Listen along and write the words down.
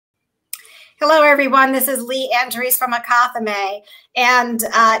Hello, everyone. This is Lee Andrews from Akathame. And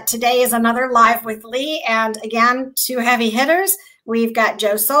today is another Live with Lee. And again, two heavy hitters. We've got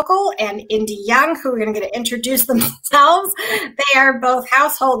Joe Sokohl and Indi Young, who are going to get to introduce themselves. They are both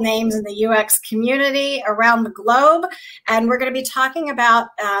household names in the UX community around the globe. And we're going to be talking about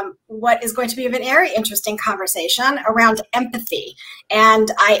what is going to be a very interesting conversation around empathy. And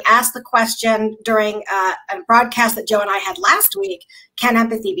I asked the question during a broadcast that Joe and I had last week, can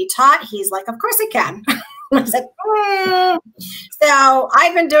empathy be taught? He's like, of course it can. I said, So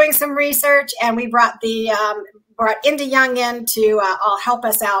I've been doing some research, and we brought Indi Young in to all help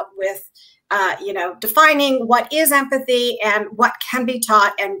us out with, defining what is empathy and what can be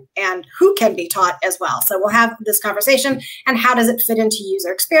taught and who can be taught as well. So we'll have this conversation and how does it fit into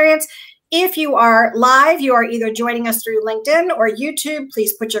user experience. If you are live, you are either joining us through LinkedIn or YouTube.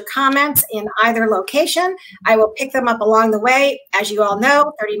 Please put your comments in either location. I will pick them up along the way. As you all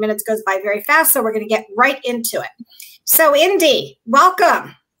know, 30 minutes goes by very fast, so we're going to get right into it. So Indi,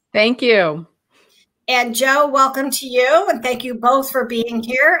 welcome. Thank you. And Joe, welcome to you. And thank you both for being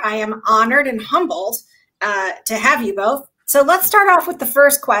here. I am honored and humbled to have you both. So let's start off with the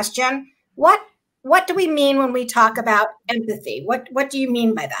first question. What do we mean when we talk about empathy? What do you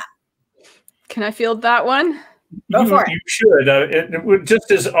mean by that? Can I field that one? Go for it. You should. It would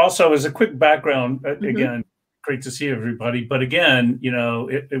just as a quick background, again, great to see everybody. But again,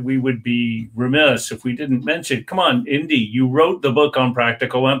 we would be remiss if we didn't mention, come on, Indi, you wrote the book on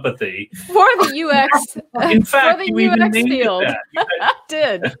practical empathy. For the UX. In fact, for the you UX even field. I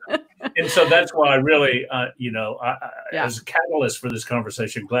did. And so that's why I really, as a catalyst for this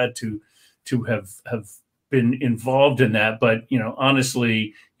conversation, glad to have been involved in that. But,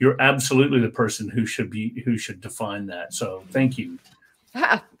 honestly, you're absolutely the person who should define that. So thank you.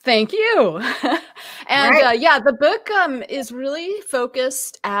 Thank you. And right. Yeah, the book is really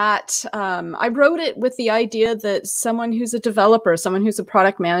focused at, I wrote it with the idea that someone who's a developer, someone who's a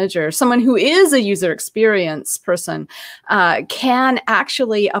product manager, someone who is a user experience person can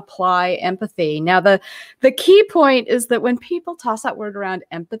actually apply empathy. Now, the key point is that when people toss that word around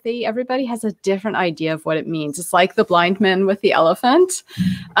empathy, everybody has a different idea of what it means. It's like the blind man with the elephant.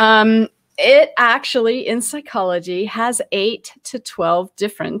 It actually, in psychology, has 8 to 12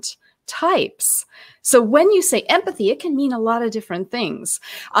 different types. So when you say empathy, it can mean a lot of different things.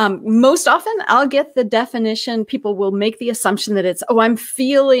 Most often, I'll get the definition, people will make the assumption that it's, I'm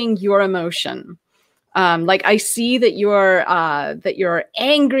feeling your emotion. Like I see that you're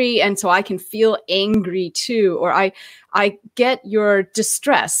angry, and so I can feel angry too. Or I get your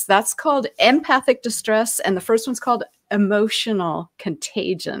distress. That's called empathic distress, and the first one's called emotional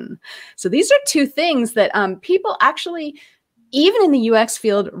contagion. So these are two things that people actually, even in the UX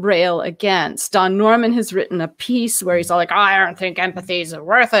field, rail against. Don Norman has written a piece where he's all like, I don't think empathy is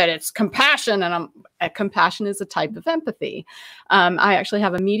worth it. It's compassion. And compassion is a type of empathy. I actually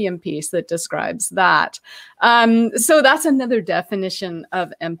have a Medium piece that describes that. So that's another definition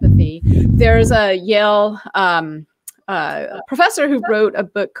of empathy. There's a Yale professor who wrote a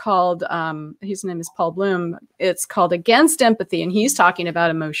book called, his name is Paul Bloom. It's called Against Empathy, and he's talking about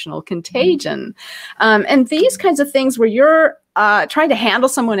emotional contagion. And these kinds of things where you're trying to handle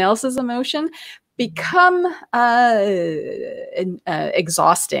someone else's emotion become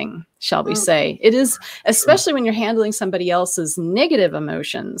exhausting, shall we say. It is, especially when you're handling somebody else's negative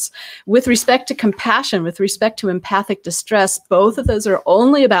emotions. With respect to compassion, with respect to empathic distress, both of those are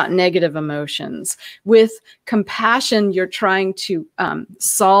only about negative emotions. With compassion, you're trying to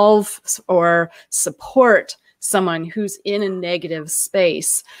solve or support someone who's in a negative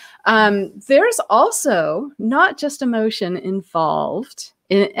space. There's also not just emotion involved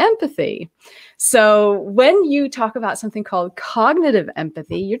in empathy. So when you talk about something called cognitive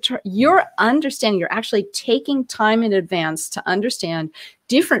empathy, you're understanding, you're actually taking time in advance to understand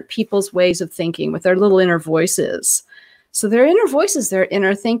different people's ways of thinking with their little inner voices. So their inner voices, their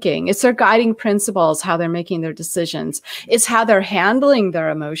inner thinking, it's their guiding principles, how they're making their decisions. It's how they're handling their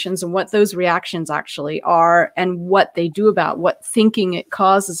emotions and what those reactions actually are and what they do about what thinking it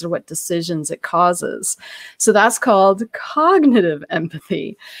causes or what decisions it causes. So that's called cognitive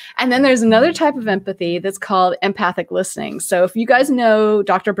empathy. And then there's another type of empathy that's called empathic listening. So if you guys know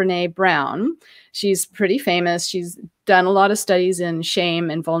Dr. Brené Brown, she's pretty famous. She's done a lot of studies in shame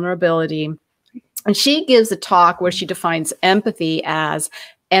and vulnerability. And she gives a talk where she defines empathy as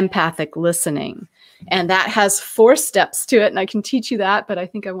empathic listening. And that has 4 steps to it. And I can teach you that. But I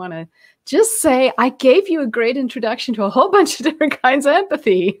think I want to just say I gave you a great introduction to a whole bunch of different kinds of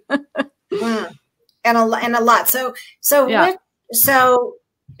empathy. And a lot. So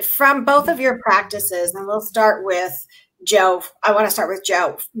from both of your practices, and we'll start with Joe, I want to start with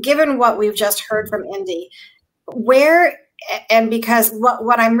Joe. Given what we've just heard from Indi, where, and because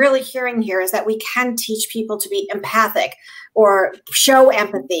what I'm really hearing here is that we can teach people to be empathic or show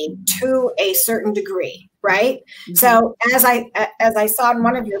empathy to a certain degree, right? Mm-hmm. So as I saw in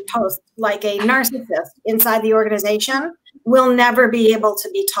one of your posts, like a narcissist inside the organization will never be able to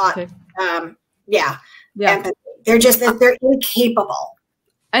be taught, empathy. They're incapable.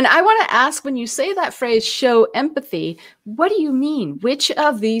 And I want to ask, when you say that phrase, show empathy, what do you mean? Which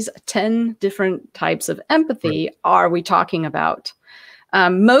of these 10 different types of empathy are we talking about?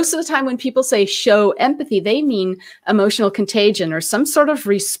 Most of the time when people say show empathy, they mean emotional contagion or some sort of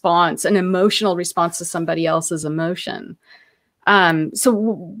response, an emotional response to somebody else's emotion.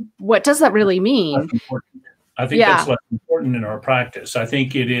 So what does that really mean? That's important. I think that's less important in our practice. I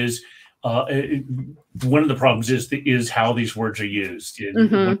think it is, one of the problems is how these words are used.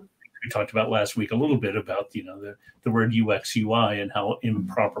 We talked about last week a little bit about, the word UX, UI and how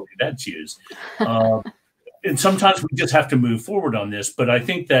improperly that's used. And sometimes we just have to move forward on this. But I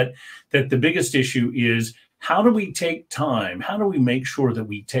think that the biggest issue is, how do we take time? How do we make sure that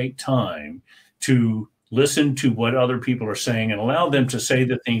we take time to listen to what other people are saying and allow them to say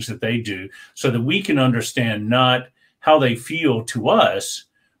the things that they do, so that we can understand not how they feel to us,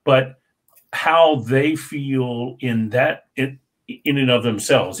 but how they feel in and of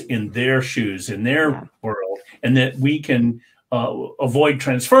themselves, in their shoes, in their world, and that we can avoid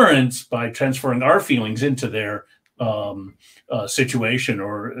transference by transferring our feelings into their situation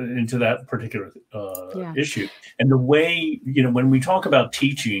or into that particular issue. And the way, when we talk about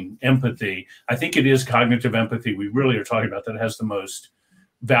teaching empathy, I think it is cognitive empathy we really are talking about that has the most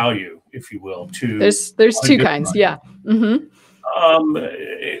value, if you will. There's two kinds,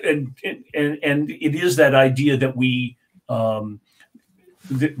 and it is that idea that we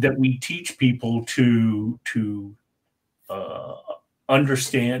that we teach people to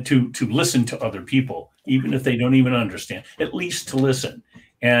understand, to listen to other people, even if they don't even understand, at least to listen.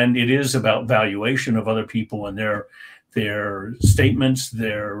 And it is about valuation of other people and their statements,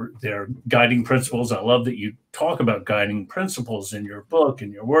 their guiding principles. I love that you talk about guiding principles in your book,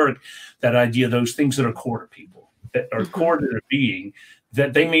 in your work, that idea, those things that are core to people, that are core to their being,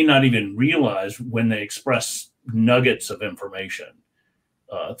 that they may not even realize when they express nuggets of information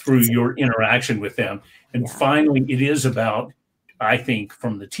through your interaction with them. And finally, it is about, I think,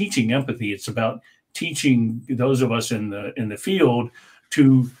 from the teaching empathy, it's about teaching those of us in the field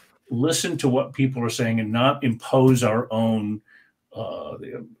to listen to what people are saying and not impose our own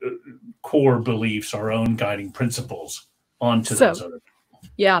core beliefs, our own guiding principles onto those other people.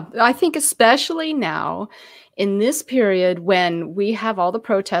 Yeah, I think especially now in this period when we have all the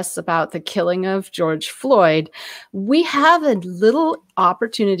protests about the killing of George Floyd, we have a little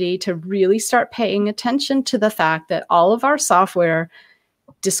opportunity to really start paying attention to the fact that all of our software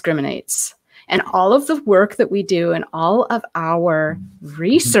discriminates. And all of the work that we do and all of our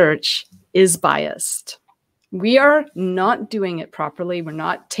research is biased. We are not doing it properly. We're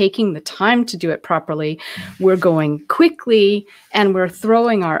not taking the time to do it properly. We're going quickly and we're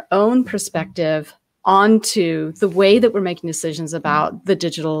throwing our own perspective onto the way that we're making decisions about the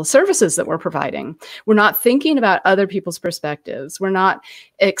digital services that we're providing. We're not thinking about other people's perspectives. We're not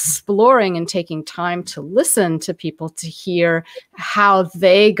exploring and taking time to listen to people to hear how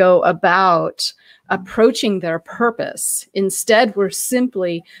they go about approaching their purpose. Instead, we're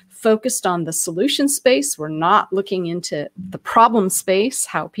simply focused on the solution space. We're not looking into the problem space,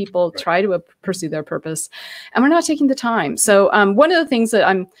 how people try to pursue their purpose, and we're not taking the time. So one of the things that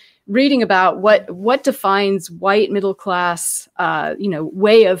I'm reading about what defines white middle class,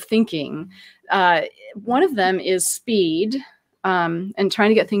 way of thinking. One of them is speed and trying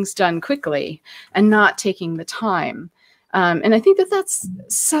to get things done quickly and not taking the time. And I think that's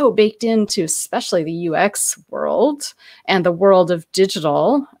so baked into especially the UX world and the world of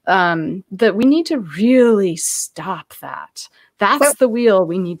digital that we need to really stop that. That's the wheel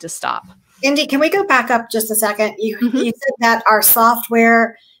we need to stop. Indi, can we go back up just a second? You said that our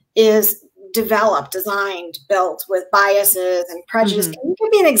software is developed, designed, built with biases and prejudice. Can you give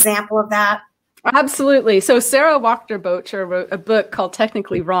me an example of that? Absolutely. So Sarah Wachter-Bocher wrote a book called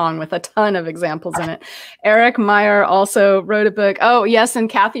Technically Wrong with a ton of examples in it. Eric Meyer also wrote a book. Oh, yes. And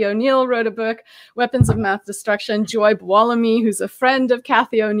Kathy O'Neill wrote a book, Weapons of Math Destruction. Joy Bwalamy, who's a friend of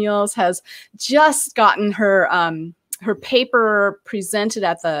Kathy O'Neill's, has just gotten her her paper presented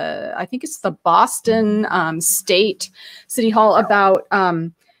at I think it's the Boston State City Hall about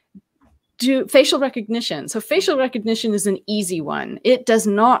facial recognition. So facial recognition is an easy one. It does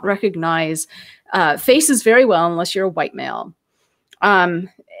not recognize faces very well unless you're a white male.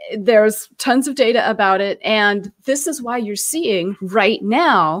 there's tons of data about it. And this is why you're seeing right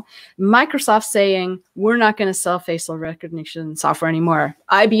now Microsoft saying, we're not going to sell facial recognition software anymore.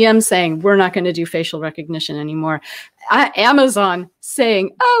 IBM saying, we're not going to do facial recognition anymore. Amazon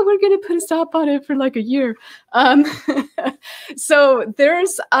saying, oh, we're going to put a stop on it for like a year. So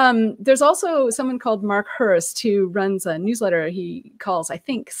there's also someone called Mark Hurst who runs a newsletter he calls, I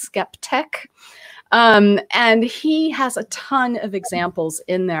think, SkepTech. And he has a ton of examples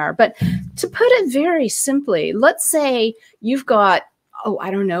in there. But to put it very simply, let's say you've got, oh, I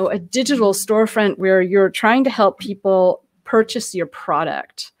don't know, a digital storefront where you're trying to help people purchase your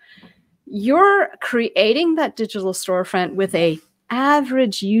product. You're creating that digital storefront with an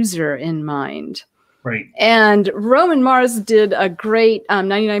average user in mind. Right. And Roman Mars did a great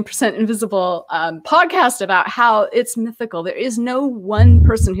 99% Invisible podcast about how it's mythical. There is no one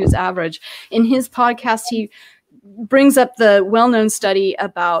person who's average. In his podcast, he brings up the well-known study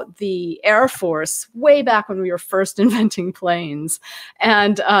about the Air Force way back when we were first inventing planes,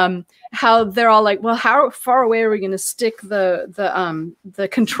 and how they're all like, well, how far away are we going to stick the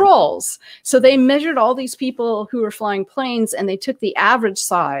controls? So they measured all these people who were flying planes, and they took the average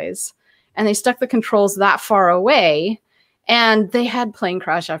size, and they stuck the controls that far away, and they had plane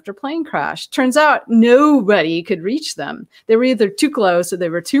crash after plane crash. Turns out nobody could reach them. They were either too close or they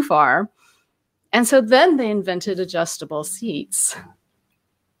were too far. And so then they invented adjustable seats.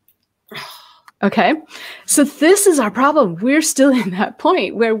 Okay, so this is our problem. We're still in that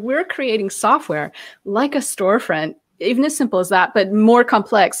point where we're creating software like a storefront, even as simple as that, but more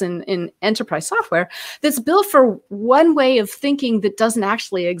complex in enterprise software, that's built for one way of thinking that doesn't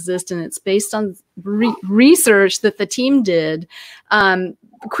actually exist. And it's based on research that the team did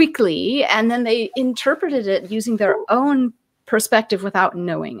quickly, and then they interpreted it using their own perspective without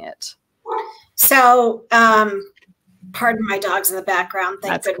knowing it. So, pardon my dogs in the background.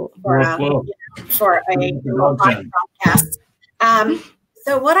 Thank goodness for a live broadcast.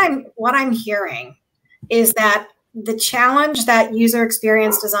 So what I'm hearing is that the challenge that user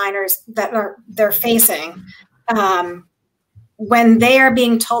experience designers they're facing when they are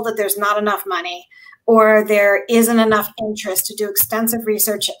being told that there's not enough money or there isn't enough interest to do extensive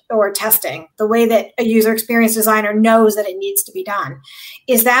research or testing the way that a user experience designer knows that it needs to be done.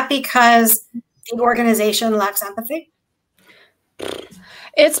 Is that because the organization lacks empathy?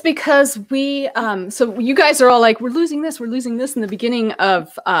 It's because we, so you guys are all like, we're losing this in the beginning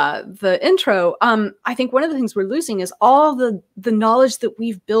of the intro. I think one of the things we're losing is all the knowledge that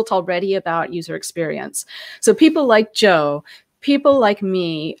we've built already about user experience. So people like Joe, people like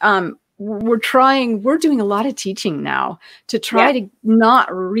me, we're doing a lot of teaching now to try to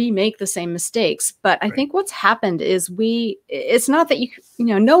not remake the same mistakes. But I think what's happened is it's not that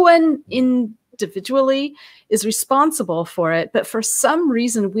no one individually is responsible for it, but for some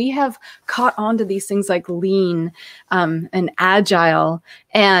reason we have caught on to these things like lean and agile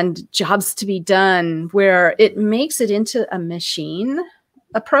and jobs to be done, where it makes it into a machine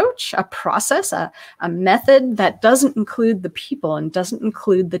approach, a process, a method that doesn't include the people and doesn't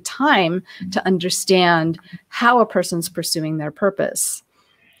include the time to understand how a person's pursuing their purpose.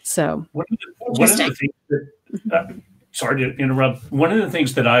 So one of the things that, sorry to interrupt. One of the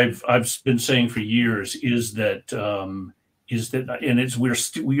things that I've been saying for years is that, and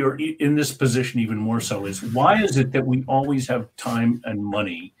we are in this position even more so, is why is it that we always have time and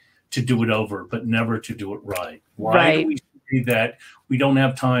money to do it over, but never to do it right? Why do we say that we don't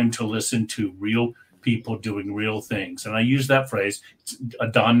have time to listen to real people doing real things? And I use that phrase, it's a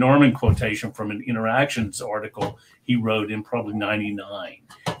Don Norman quotation from an Interactions article he wrote in probably '99.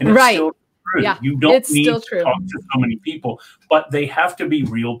 And it's still true. Yeah, you don't need to talk to so many people, but they have to be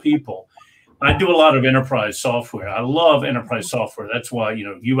real people. I do a lot of enterprise software. I love enterprise software. That's why,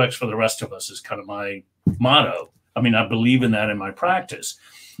 UX for the rest of us is kind of my motto. I mean, I believe in that in my practice.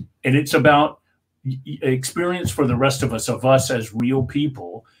 And it's about experience for the rest of us as real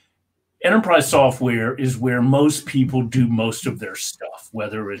people. Enterprise software is where most people do most of their stuff,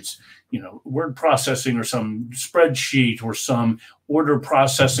 whether it's, word processing or some spreadsheet or some order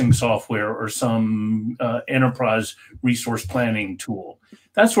processing software or some enterprise resource planning tool.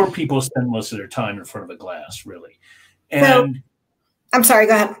 That's where people spend most of their time in front of a glass, really. And so, I'm sorry,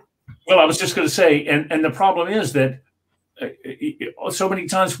 go ahead. Well, I was just going to say, and the problem is that so many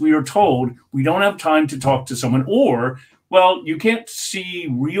times we are told we don't have time to talk to someone, or, well, you can't see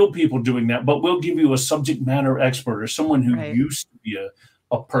real people doing that, but we'll give you a subject matter expert or someone who used to be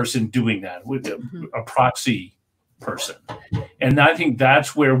a person doing that, with a proxy person. And I think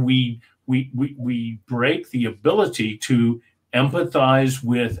that's where we break the ability to empathize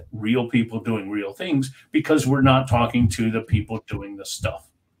with real people doing real things, because we're not talking to the people doing the stuff.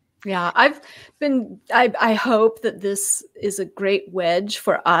 Yeah, I hope that this is a great wedge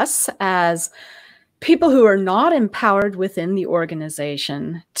for us as people who are not empowered within the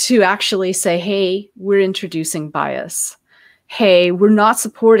organization to actually say, hey, we're introducing bias. Hey, we're not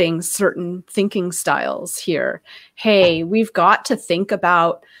supporting certain thinking styles here. Hey, we've got to think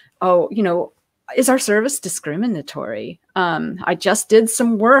about, oh, you know, is our service discriminatory? I just did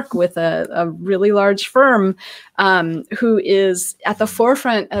some work with a really large firm who is at the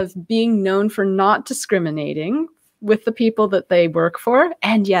forefront of being known for not discriminating with the people that they work for,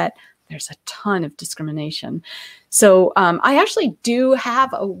 and yet there's a ton of discrimination. So I actually do have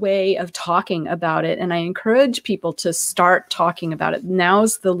a way of talking about it, and I encourage people to start talking about it.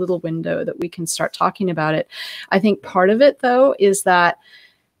 Now's the little window that we can start talking about it. I think part of it, though, is that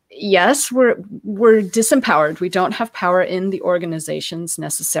yes, we're disempowered. We don't have power in the organizations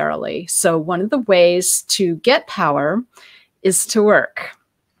necessarily. So one of the ways to get power is to work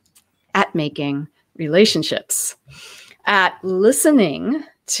at making relationships, at listening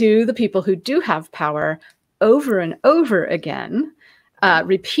to the people who do have power over and over again,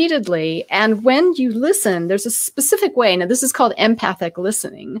 repeatedly. And when you listen, there's a specific way. Now, this is called empathic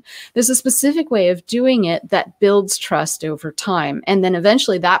listening. There's a specific way of doing it that builds trust over time. And then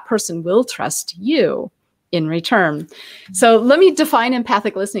eventually that person will trust you in return. So let me define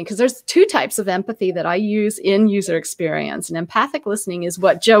empathic listening, because there's two types of empathy that I use in user experience. And empathic listening is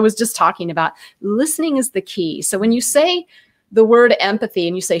what Joe was just talking about. Listening is the key. So when you say the word empathy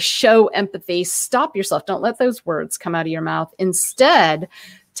and you say show empathy, stop yourself. Don't let those words come out of your mouth. Instead,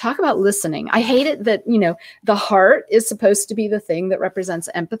 talk about listening. I hate it that, you know, the heart is supposed to be the thing that represents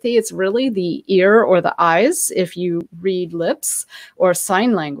empathy. It's really the ear or the eyes if you read lips or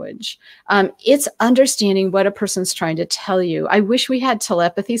sign language. It's understanding what a person's trying to tell you. I wish we had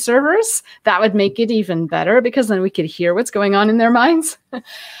telepathy servers. That would make it even better, because then we could hear what's going on in their minds.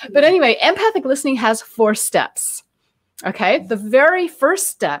 But anyway, empathic listening has 4 steps. Okay, the very first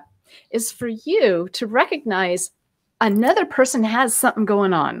step is for you to recognize another person has something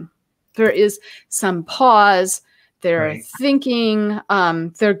going on. There is some pause, they're thinking,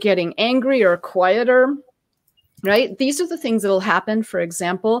 they're getting angry or quieter, right? These are the things that will happen, for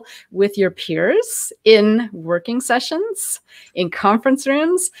example, with your peers in working sessions, in conference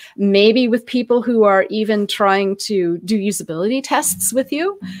rooms, maybe with people who are even trying to do usability tests with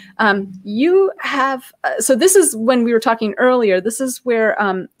you. You have, so this is when we were talking earlier, this is where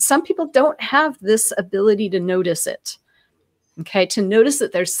some people don't have this ability to notice it. Okay, to notice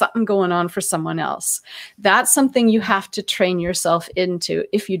that there's something going on for someone else. That's something you have to train yourself into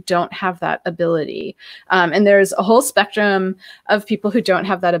if you don't have that ability. And there's a whole spectrum of people who don't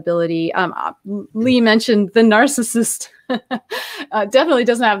have that ability. Lee mentioned the narcissist definitely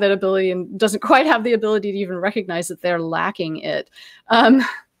doesn't have that ability and doesn't quite have the ability to even recognize that they're lacking it.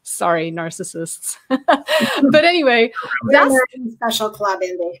 Sorry, narcissists. But anyway, that's a special club,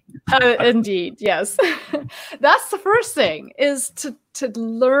 Indi. Indeed, yes. That's the first thing, is to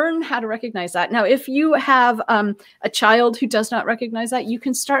learn how to recognize that. Now, if you have a child who does not recognize that, you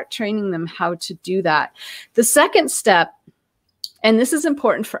can start training them how to do that. The second step, and this is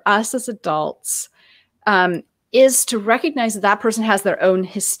important for us as adults, is to recognize that that person has their own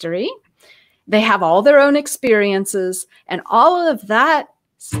history. They have all their own experiences, and all of that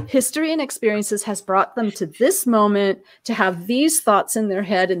history and experiences has brought them to this moment to have these thoughts in their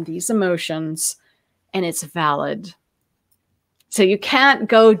head and these emotions, and it's valid. So you can't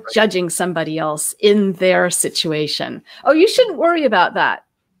go judging somebody else in their situation. Oh, you shouldn't worry about that.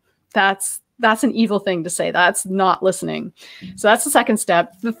 That's an evil thing to say. That's not listening. So that's the second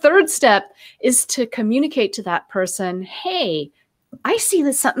step. The third step is to communicate to that person, hey, I see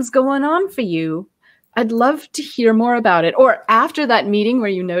that something's going on for you. I'd love to hear more about it. Or after that meeting where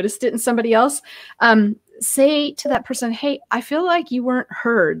you noticed it in somebody else, say to that person, hey, I feel like you weren't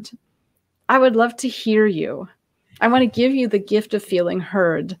heard. I would love to hear you. I want to give you the gift of feeling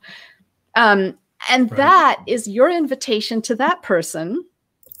heard. And that is your invitation to that person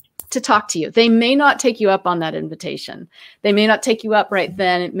to talk to you. They may not take you up on that invitation. They may not take you up right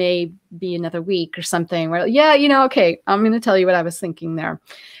then. It may be another week or something where, yeah, you know, okay, I'm going to tell you what I was thinking there.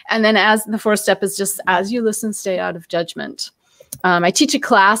 And then as the fourth step is just as you listen, stay out of judgment. I teach a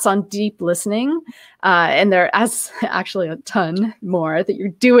class on deep listening, and there is actually a ton more that you're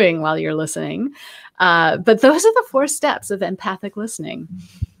doing while you're listening. But those are the 4 steps of empathic listening.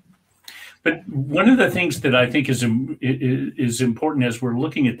 But one of the things that I think is important as we're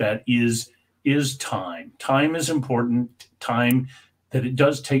looking at that is time. Time is important. Time, that it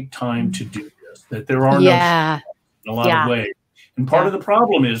does take time to do this. That there are no in a lot of ways. And part of the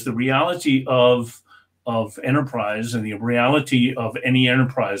problem is the reality of enterprise and the reality of any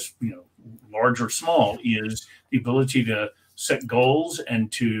enterprise, large or small, is the ability to set goals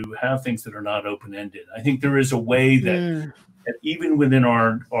and to have things that are not open-ended. I think there is a way that even within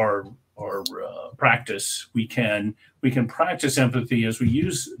our practice, we can practice empathy as we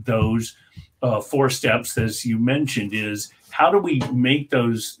use those 4 steps, as you mentioned. Is how do we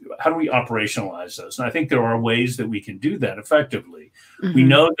operationalize those? And I think there are ways that we can do that effectively. We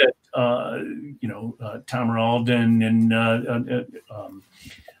know that Tamara Alden and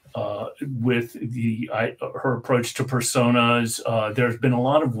with her approach to personas, there's been a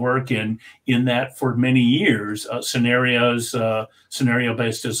lot of work in that for many years.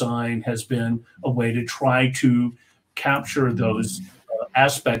 Scenario-based design has been a way to try to capture those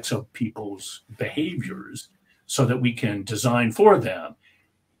aspects of people's behaviors so that we can design for them.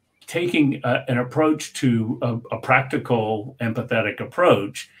 Taking an approach to a practical, empathetic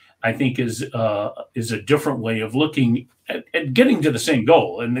approach, I think is a different way of looking at getting to the same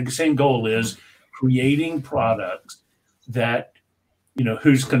goal. And the same goal is creating products that,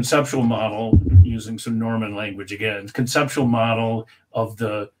 whose conceptual model, using some Norman language again, conceptual model of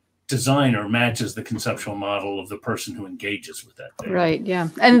the designer matches the conceptual model of the person who engages with that thing. Right, yeah.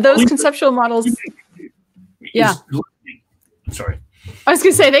 And those conceptual models, Sorry. I was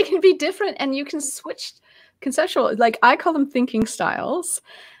going to say, they can be different, and you can switch conceptual, like I call them thinking styles.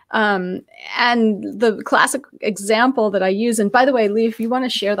 And the classic example that I use, and by the way, Lee, if you want to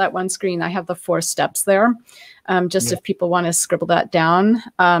share that one screen, I have the 4 steps there, if people want to scribble that down.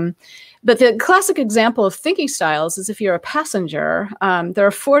 But the classic example of thinking styles is if you're a passenger, there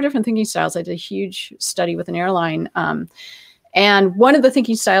are 4 different thinking styles. I did a huge study with an airline. And one of the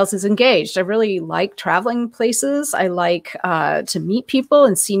thinking styles is engaged. I really like traveling places. I like to meet people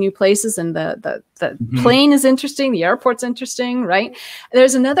and see new places. And the plane is interesting. The airport's interesting, right?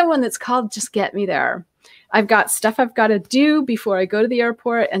 There's another one that's called just get me there. I've got stuff I've got to do before I go to the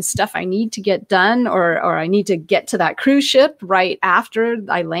airport and stuff I need to get done, or I need to get to that cruise ship right after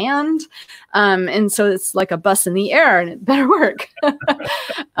I land. And so it's like a bus in the air, and it better work.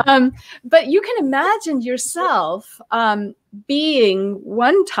 But you can imagine yourself being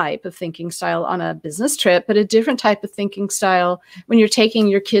one type of thinking style on a business trip, but a different type of thinking style when you're taking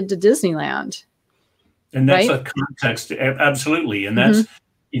your kid to Disneyland. And that's a context, absolutely. And that's,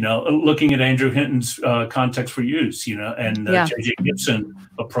 looking at Andrew Hinton's context for use, and the J.J. Gibson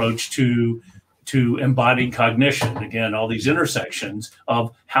approach to embodied cognition. Again, all these intersections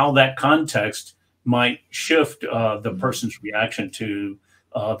of how that context might shift the person's reaction to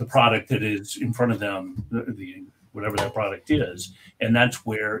the product that is in front of them, whatever that product is. And that's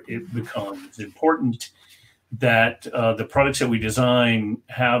where it becomes important that the products that we design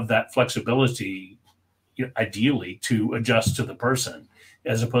have that flexibility, ideally, to adjust to the person,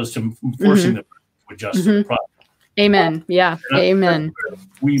 as opposed to forcing them to adjust to the product. Amen. Yeah. Amen.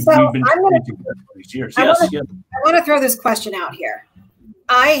 We've been doing that for these years. I want to throw this question out here.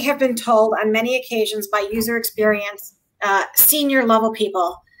 I have been told on many occasions by user experience, senior level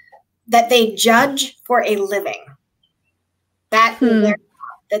people, that they judge for a living. That is their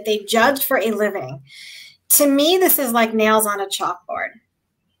job, that they judge for a living. To me, this is like nails on a chalkboard.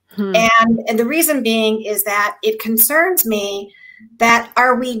 And the reason being is that it concerns me that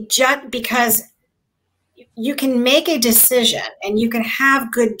because you can make a decision and you can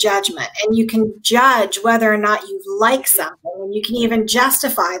have good judgment and you can judge whether or not you like something, and you can even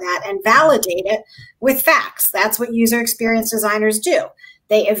justify that and validate it with facts. That's what user experience designers do.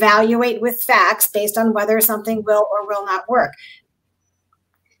 They evaluate with facts based on whether something will or will not work.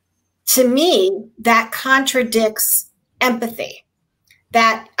 To me, that contradicts empathy.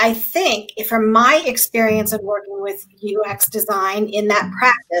 That I think, from my experience of working with UX design in that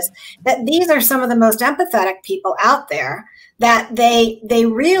practice, that these are some of the most empathetic people out there, that they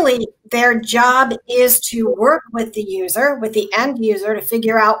really, their job is to work with the user, with the end user, to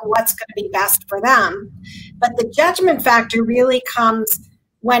figure out what's going to be best for them. But the judgment factor really comes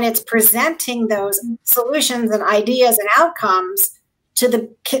when it's presenting those solutions and ideas and outcomes to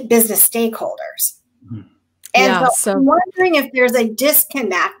the business stakeholders. And so I'm wondering if there's a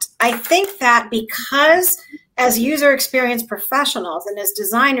disconnect. I think that because as user experience professionals and as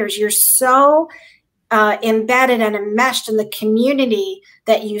designers, you're so embedded and enmeshed in the community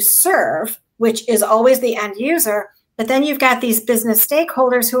that you serve, which is always the end user, but then you've got these business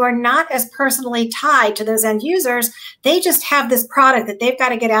stakeholders who are not as personally tied to those end users. They just have this product that they've got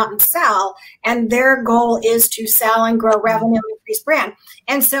to get out and sell, and their goal is to sell and grow revenue and increase brand.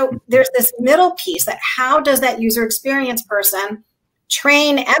 And so there's this middle piece, that how does that user experience person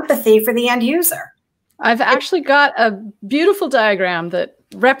train empathy for the end user? I've actually got a beautiful diagram that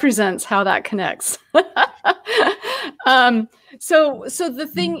represents how that connects. So the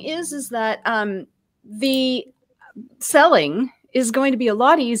thing is that the selling is going to be a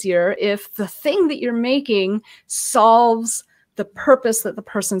lot easier if the thing that you're making solves the purpose that the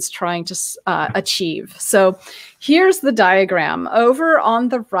person's trying to achieve. So here's the diagram. Over on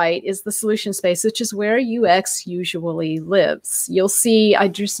the right is the solution space, which is where UX usually lives. You'll see I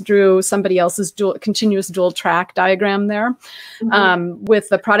just drew somebody else's continuous dual track diagram there, with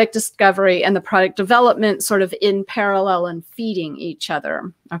the product discovery and the product development sort of in parallel and feeding each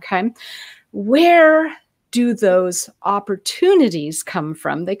other. Okay, where do those opportunities come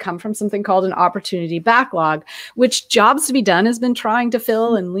from? They come from something called an opportunity backlog, which Jobs to be Done has been trying to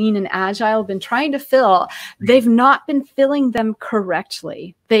fill, and Lean and Agile have been trying to fill. They've not been filling them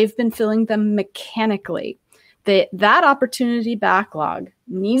correctly. They've been filling them mechanically. That opportunity backlog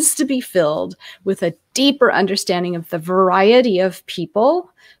needs to be filled with a deeper understanding of the variety of people.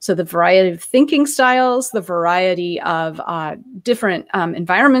 So the variety of thinking styles, the variety of different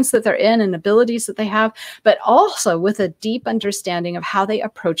environments that they're in and abilities that they have, but also with a deep understanding of how they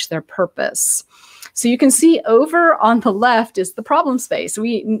approach their purpose. So you can see over on the left is the problem space.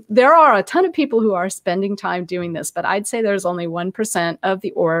 There are a ton of people who are spending time doing this, but I'd say there's only 1% of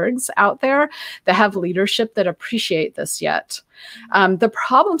the orgs out there that have leadership that appreciate this yet. The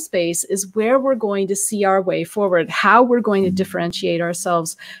problem space is where we're going to see our way forward, how we're going to differentiate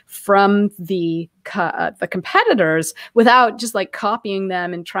ourselves from the competitors without just like copying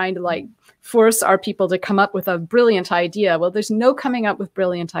them and trying to like force our people to come up with a brilliant idea. Well, there's no coming up with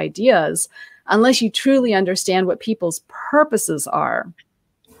brilliant ideas unless you truly understand what people's purposes are.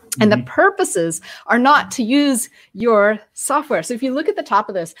 And the purposes are not to use your software. So if you look at the top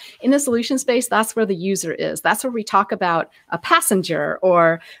of this, in the solution space, that's where the user is. That's where we talk about a passenger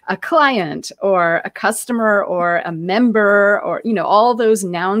or a client or a customer or a member, or, you know, all those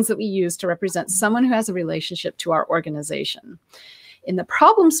nouns that we use to represent someone who has a relationship to our organization. In the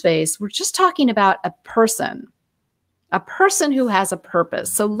problem space, we're just talking about a person who has a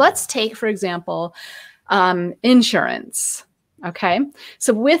purpose. So let's take, for example, insurance. Okay,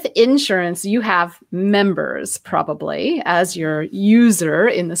 so with insurance, you have members probably as your user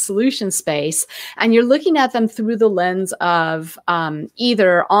in the solution space, and you're looking at them through the lens of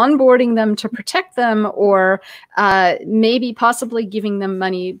either onboarding them to protect them or maybe possibly giving them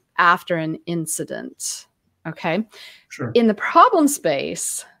money after an incident. Okay, sure. In the problem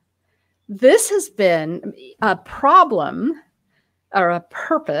space, this has been a problem or a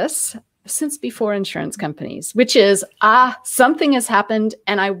purpose since before insurance companies, which is, something has happened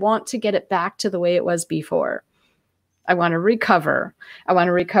and I want to get it back to the way it was before. I want to recover. I want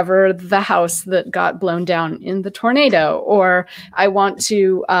to recover the house that got blown down in the tornado, or I want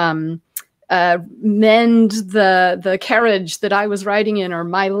to mend the carriage that I was riding in, or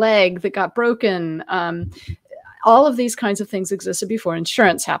my leg that got broken. All of these kinds of things existed before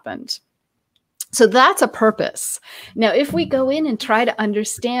insurance happened. So that's a purpose. Now, if we go in and try to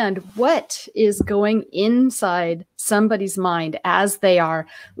understand what is going inside somebody's mind as they are,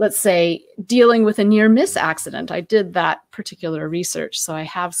 let's say, dealing with a near-miss accident. I did that particular research, so I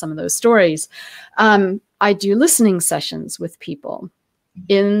have some of those stories. I do listening sessions with people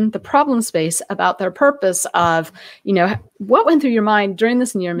in the problem space about their purpose of, you know, what went through your mind during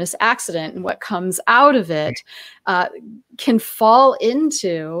this near-miss accident, and what comes out of it can fall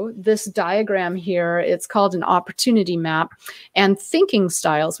into this diagram here. It's called an opportunity map, and thinking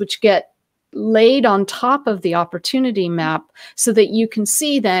styles, which get laid on top of the opportunity map so that you can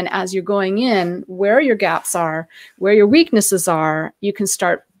see then as you're going in where your gaps are, where your weaknesses are. You can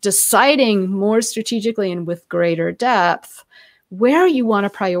start deciding more strategically and with greater depth where you want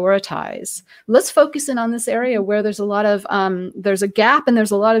to prioritize. Let's focus in on this area where there's a lot of, there's a gap and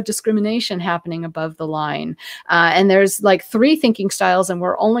there's a lot of discrimination happening above the line. And there's like 3 thinking styles and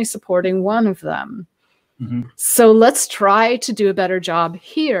we're only supporting one of them. So let's try to do a better job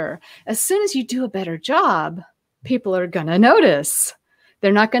here. As soon as you do a better job, people are going to notice.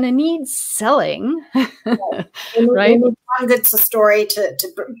 They're not going to need selling, right? It's a story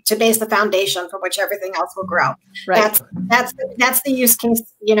to base the foundation from which everything else will grow. Right. That's the use case.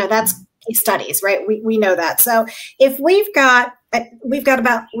 You know, that's case studies, right? We know that. So if we've got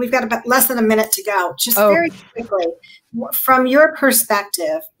about less than a minute to go. Just very quickly, from your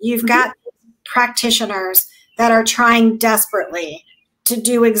perspective, you've got practitioners that are trying desperately to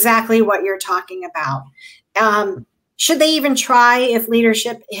do exactly what you're talking about. Should they even try if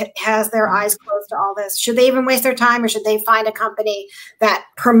leadership has their eyes closed to all this? Should they even waste their time, or should they find a company that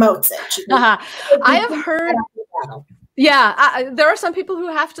promotes it? I have heard Yeah, there are some people who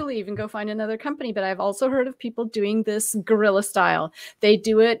have to leave and go find another company, but I've also heard of people doing this guerrilla style. They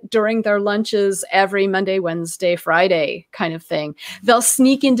do it during their lunches every Monday, Wednesday, Friday kind of thing. They'll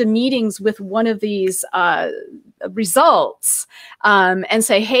sneak into meetings with one of these results and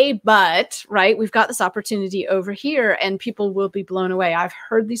say, hey, but, right, we've got this opportunity over here, and people will be blown away. I've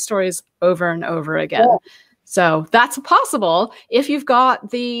heard these stories over and over again. Yeah. So that's possible if you've got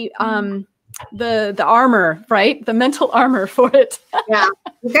the armor, right? The mental armor for it. Yeah.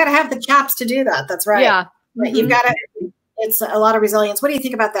 You've got to have the chops to do that. That's right. Yeah. Mm-hmm. You've got to, it's a lot of resilience. What do you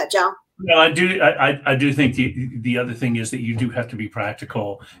think about that, Joe? No, I do. I do think the other thing is that you do have to be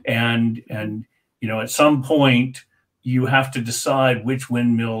practical, and you know, at some point you have to decide which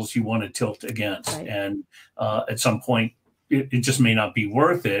windmills you want to tilt against, right. And at some point it just may not be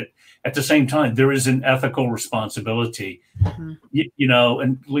worth it. At the same time, there is an ethical responsibility. Mm-hmm. You know,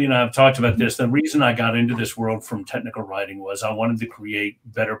 and Lee and I have talked about this. The reason I got into this world from technical writing was I wanted to create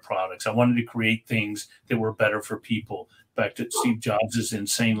better products. I wanted to create things that were better for people. The fact that Steve Jobs is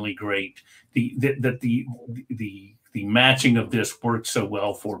insanely great. The matching of this works so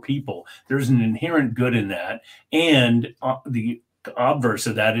well for people. There's an inherent good in that. And the obverse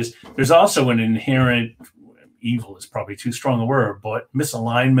of that is there's also an inherent, evil is probably too strong a word, but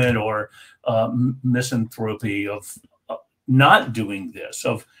misalignment or misanthropy of not doing this,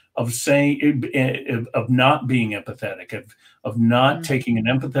 of saying, of not being empathetic, of not taking an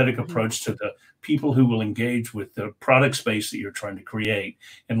empathetic approach to the people who will engage with the product space that you're trying to create,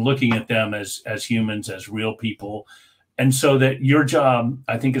 and looking at them as humans, as real people. And so that your job,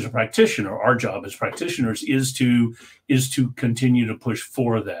 I think, as a practitioner, our job as practitioners is to continue to push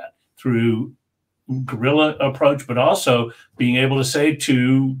for that through guerrilla approach, but also being able to say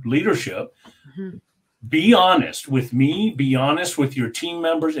to leadership, mm-hmm. Be honest with me, be honest with your team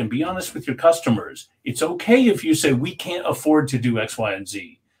members, and be honest with your customers. It's okay if you say we can't afford to do X, Y, and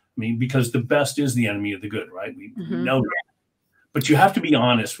Z. I mean, because the best is the enemy of the good, right? We know that. But you have to be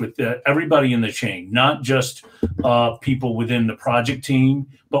honest with everybody in the chain, not just people within the project team,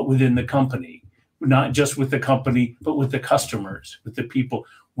 but within the company. Not just with the company, but with the customers, with the people.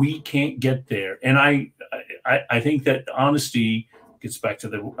 We can't get there. And I think that honesty gets back to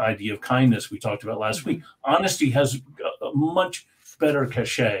the idea of kindness we talked about last week. Honesty has a much better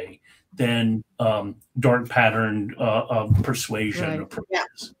cachet than dark patterned persuasion. Right. Yeah.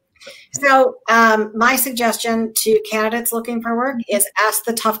 So my suggestion to candidates looking for work is ask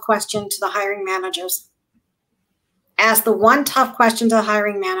the tough question to the hiring managers. Ask the one tough question to the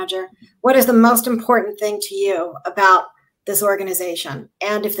hiring manager. What is the most important thing to you about this organization?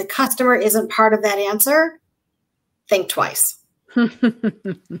 And if the customer isn't part of that answer, think twice. Think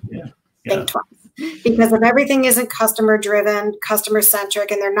twice. Because if everything isn't customer driven, customer centric,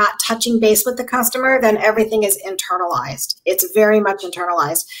 and they're not touching base with the customer, then everything is internalized. It's very much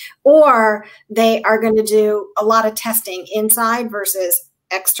internalized. Or they are going to do a lot of testing inside versus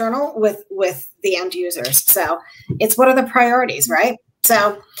external with the end users. So it's what are the priorities, right?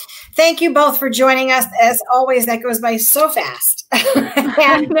 So thank you both for joining us. As always, that goes by so fast.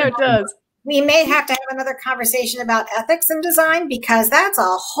 I know it does. We may have to have another conversation about ethics in design, because that's a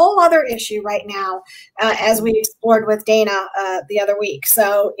whole other issue right now, as we explored with Dana the other week.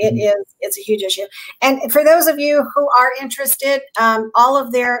 So it's a huge issue. And for those of you who are interested, all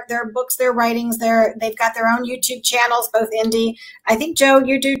of their books, their writings, they've got their own YouTube channels, both Indi. I think, Joe,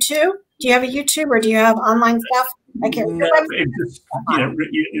 you do too. Do you have a YouTube, or do you have online stuff? I can't remember.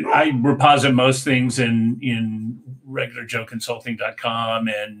 I reposit most things in regularjoeconsulting.com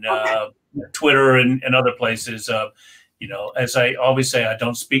and Twitter and other places. You know, as I always say, I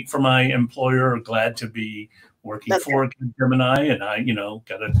don't speak for my employer. Glad to be working for CapGemini, and I,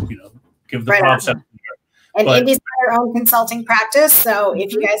 gotta, give the props out. And Indi's got her own consulting practice. So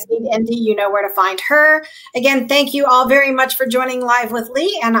if you guys need Indi, you know where to find her. Again, thank you all very much for joining Live with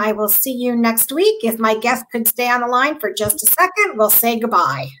Lee. And I will see you next week. If my guest could stay on the line for just a second, we'll say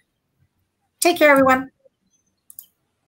goodbye. Take care, everyone.